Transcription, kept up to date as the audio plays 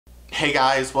Hey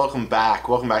guys, welcome back.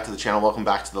 Welcome back to the channel. Welcome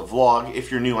back to the vlog. If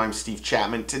you're new, I'm Steve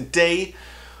Chapman. Today,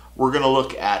 we're going to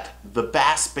look at the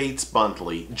Bass Baits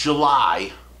Monthly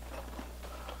July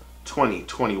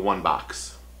 2021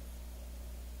 box.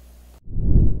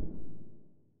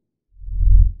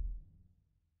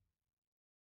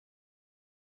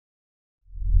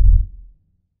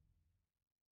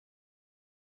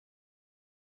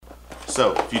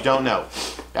 So, if you don't know,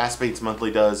 Bass Baits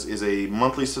Monthly is a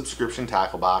monthly subscription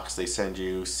tackle box. They send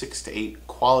you 6 to 8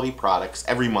 quality products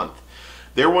every month.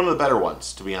 They're one of the better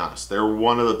ones, to be honest. They're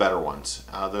one of the better ones.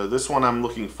 This one I'm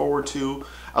looking forward to.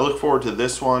 I look forward to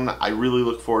this one. I really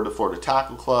look forward to Florida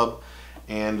Tackle Club,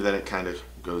 and then it kind of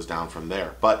goes down from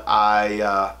there. But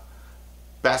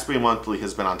Bass Baits Monthly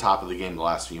has been on top of the game the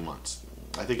last few months.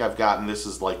 I think I've gotten, this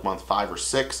is like month 5 or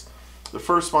 6. The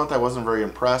first month I wasn't very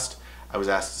impressed. I was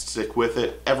asked to stick with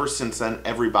it. Ever since then,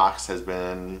 every box has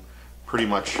been pretty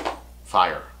much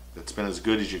fire. It's been as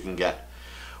good as you can get.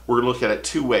 We're going to look at it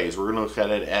two ways. We're going to look at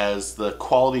it as the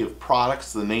quality of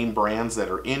products, the name brands that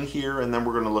are in here, and then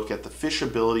we're going to look at the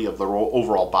fishability of the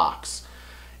overall box.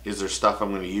 Is there stuff I'm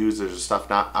going to use? Is there stuff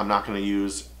I'm not going to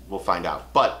use? We'll find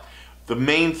out. But the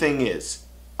main thing is,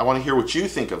 I want to hear what you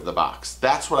think of the box.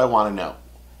 That's what I want to know.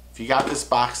 If you got this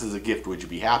box as a gift, would you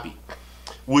be happy?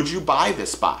 Would you buy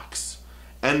this box?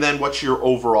 And then what's your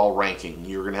overall ranking?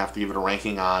 You're going to have to give it a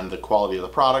ranking on the quality of the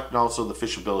product and also the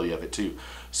fishability of it too.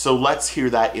 So let's hear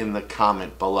that in the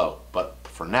comment below. But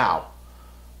for now,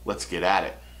 let's get at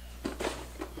it.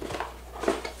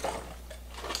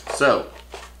 So,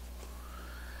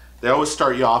 they always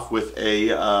start you off with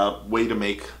a way to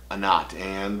make a knot.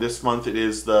 And this month it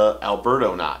is the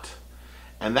Alberto knot.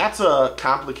 And that's a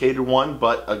complicated one,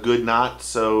 but a good knot,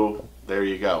 so there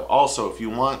you go. Also, if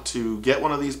you want to get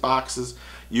one of these boxes,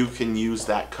 you can use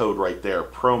that code right there,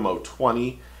 promo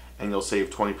 20, and you'll save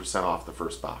 20% off the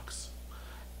first box.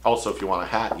 Also, if you want a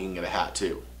hat, you can get a hat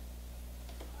too.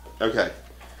 Okay,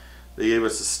 they gave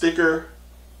us a sticker,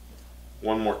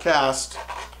 one more cast.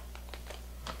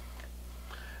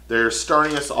 They're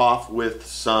starting us off with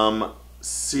some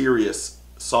serious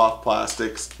soft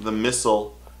plastics, the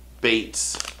Missile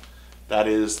Baits. That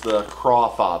is the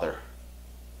Crawfather.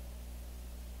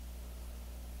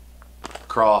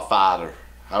 Crawfather,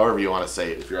 however you want to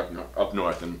say it if you're up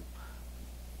north in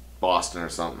Boston or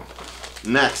something.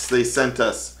 Next, they sent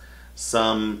us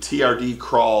some TRD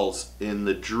crawls in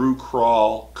the Drew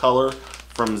Crawl color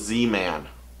from Z-Man.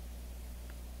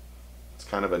 It's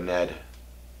kind of a Ned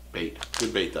bait.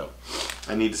 Good bait though.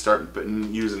 I need to start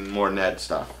using more Ned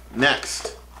stuff.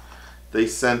 Next, they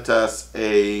sent us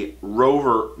a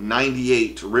Rover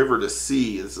 98 River to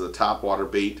Sea. This is a topwater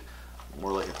bait.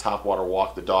 More like a topwater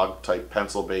walk the dog type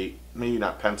pencil bait. Maybe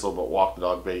not pencil, but walk the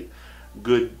dog bait.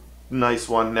 Good, nice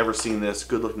one. Never seen this.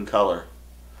 Good looking color.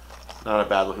 Not a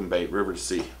bad looking bait. River to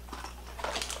Sea.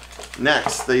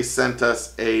 Next, they sent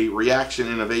us a Reaction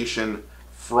Innovation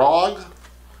Frog.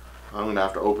 I'm going to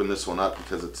have to open this one up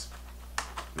because it's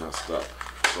messed up.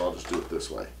 So I'll just do it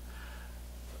this way.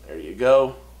 There you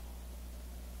go.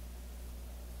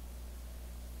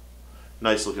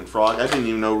 Nice looking frog. I didn't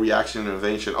even know Reaction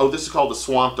Innovation. Oh, this is called the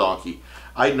Swamp Donkey.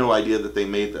 I had no idea that they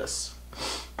made this.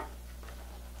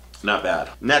 Not bad.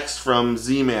 Next, from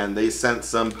Z-Man, they sent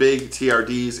some big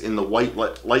TRDs in the white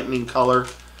lightning color.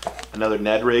 Another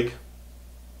Ned rig.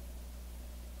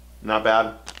 Not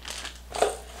bad.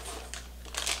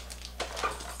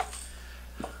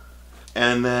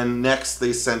 And then next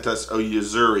they sent us a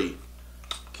Yuzuri.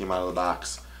 Came out of the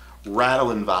box.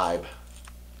 Rattlin' Vibe.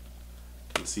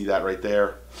 You can see that right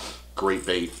there. Great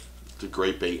bait. It's a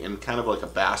great bait. And kind of like a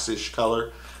bassish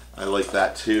color. I like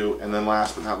that too. And then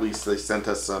last but not least, they sent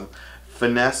us some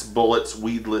Finesse Bullets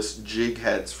Weedless Jig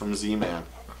Heads from Z-Man.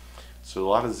 So a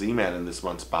lot of Z-Man in this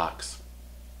month's box.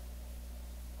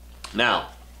 Now,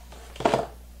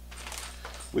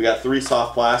 we got 3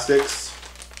 soft plastics.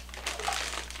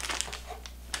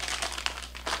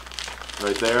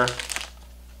 Right there.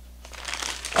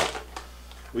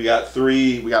 We got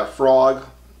a frog,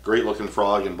 great looking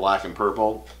frog in black and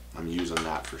purple. I'm using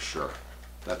that for sure.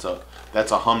 That's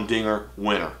a humdinger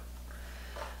winner.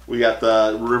 We got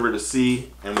the River to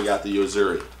Sea and we got the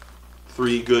Yuzuri.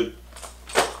 3 good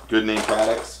name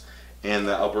products and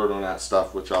the Alberto knot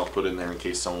stuff, which I'll put in there in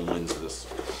case someone wins this.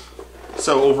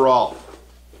 So overall,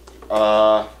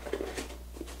 I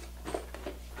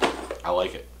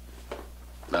like it.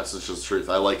 That's just the truth.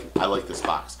 I like this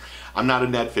box. I'm not a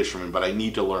Ned fisherman, but I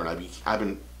need to learn. I've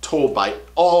been told by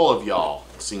all of y'all,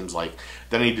 it seems like,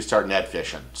 that I need to start Ned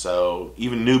fishing. So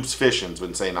even Noobs Fishing's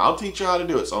been saying, I'll teach you how to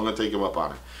do it, so I'm going to take him up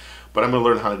on it. But I'm going to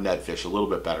learn how to Ned fish a little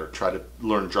bit better. Try to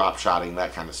learn drop shotting,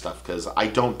 that kind of stuff, because I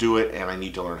don't do it and I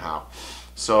need to learn how.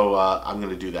 So I'm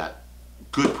going to do that.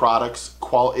 Good products,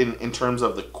 in terms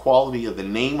of the quality of the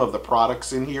name of the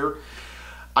products in here,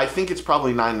 I think it's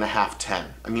probably 9.5,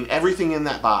 10. I mean, everything in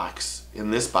that box,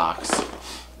 in this box,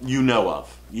 you know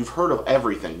of. You've heard of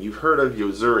everything. You've heard of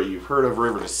Yo-Zuri, you've heard of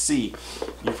River to Sea,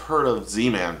 you've heard of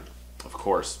Z-Man, of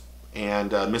course,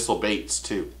 and Missile Baits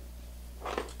too.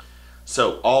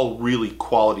 So all really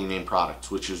quality name products,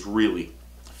 which is really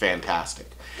fantastic.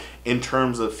 In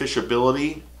terms of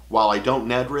fishability, while I don't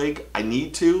Ned rig, I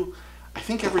need to. I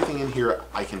think everything in here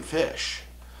I can fish.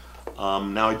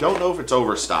 Now I don't know if it's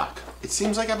overstock. It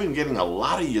seems like I've been getting a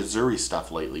lot of Yo-Zuri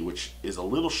stuff lately, which is a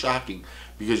little shocking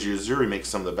because Yo-Zuri makes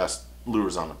some of the best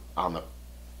lures on the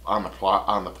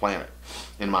planet,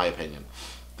 in my opinion.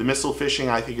 The missile fishing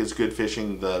I think is good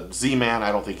fishing. The Z-Man,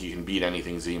 I don't think you can beat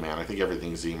anything Z-Man. I think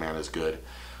everything Z-Man is good.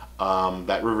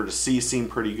 That River to Sea seemed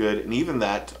pretty good, and even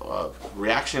that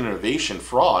Reaction Innovation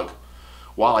frog.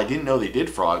 While I didn't know they did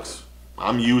frogs,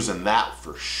 I'm using that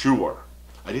for sure.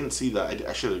 I didn't see that.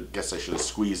 I should have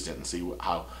squeezed it and see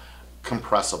how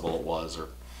compressible it was.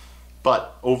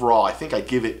 But overall, I think I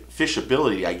give it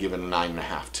fishability. I give it a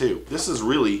 9.5 too. This is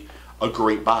really a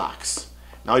great box.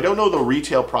 Now I don't know the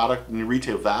retail product and the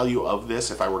retail value of this.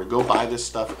 If I were to go buy this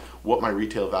stuff, what my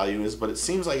retail value is, but it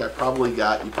seems like you probably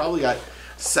got $7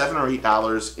 or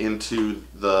 $8 into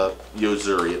the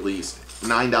Yo-Zuri at least.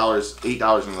 $9,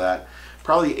 $8 into that.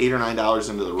 Probably $8 or $9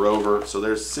 into the Rover. So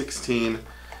there's 16.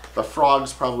 The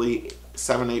frog's probably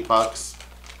 $7, $8.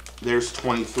 There's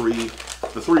 23.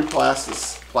 The 3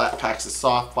 packs of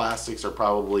soft plastics are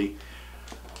probably,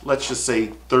 let's just say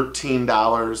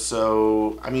 $13.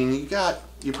 So I mean,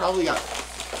 you probably got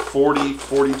 40,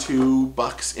 42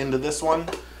 bucks into this one,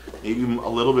 maybe a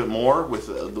little bit more with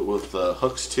the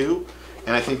hooks too.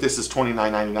 And I think this is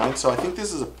 $29.99. So I think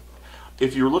this is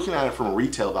if you're looking at it from a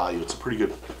retail value, it's a pretty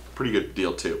good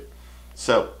deal too.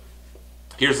 So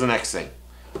here's the next thing.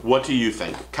 What do you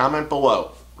think? Comment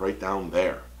below, right down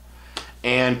there,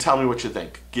 and tell me what you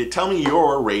think. Tell me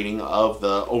your rating of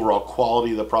the overall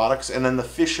quality of the products and then the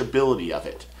fishability of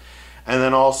it. And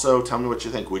then also tell me what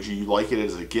you think. Would you like it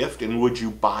as a gift, and would you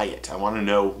buy it? I want to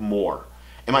know more.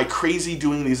 Am I crazy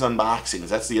doing these unboxings?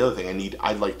 That's the other thing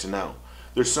I'd like to know.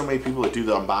 There's so many people that do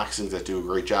the unboxings that do a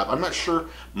great job. I'm not sure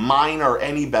mine are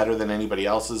any better than anybody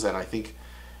else's, and I think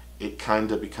it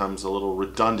kind of becomes a little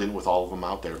redundant with all of them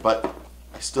out there. But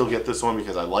I still get this one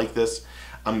because I like this.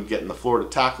 I'm getting the Florida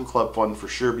Tackle Club one for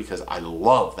sure because I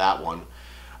love that one.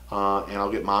 And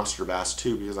I'll get Monster Bass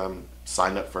too because I'm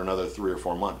signed up for another 3 or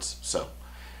 4 months. So,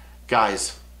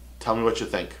 guys, tell me what you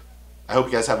think. I hope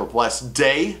you guys have a blessed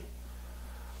day.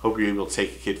 Hope you're able to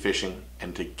take a kid fishing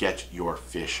and to get your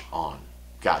fish on.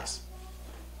 Guys,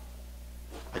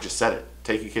 I just said it.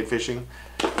 Take a kid fishing,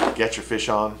 get your fish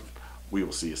on. We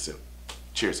will see you soon.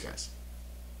 Cheers, guys.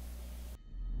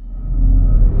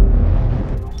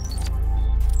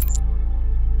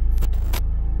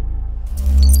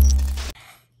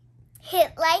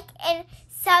 Hit like and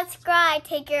subscribe.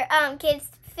 Take your kids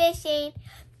fishing.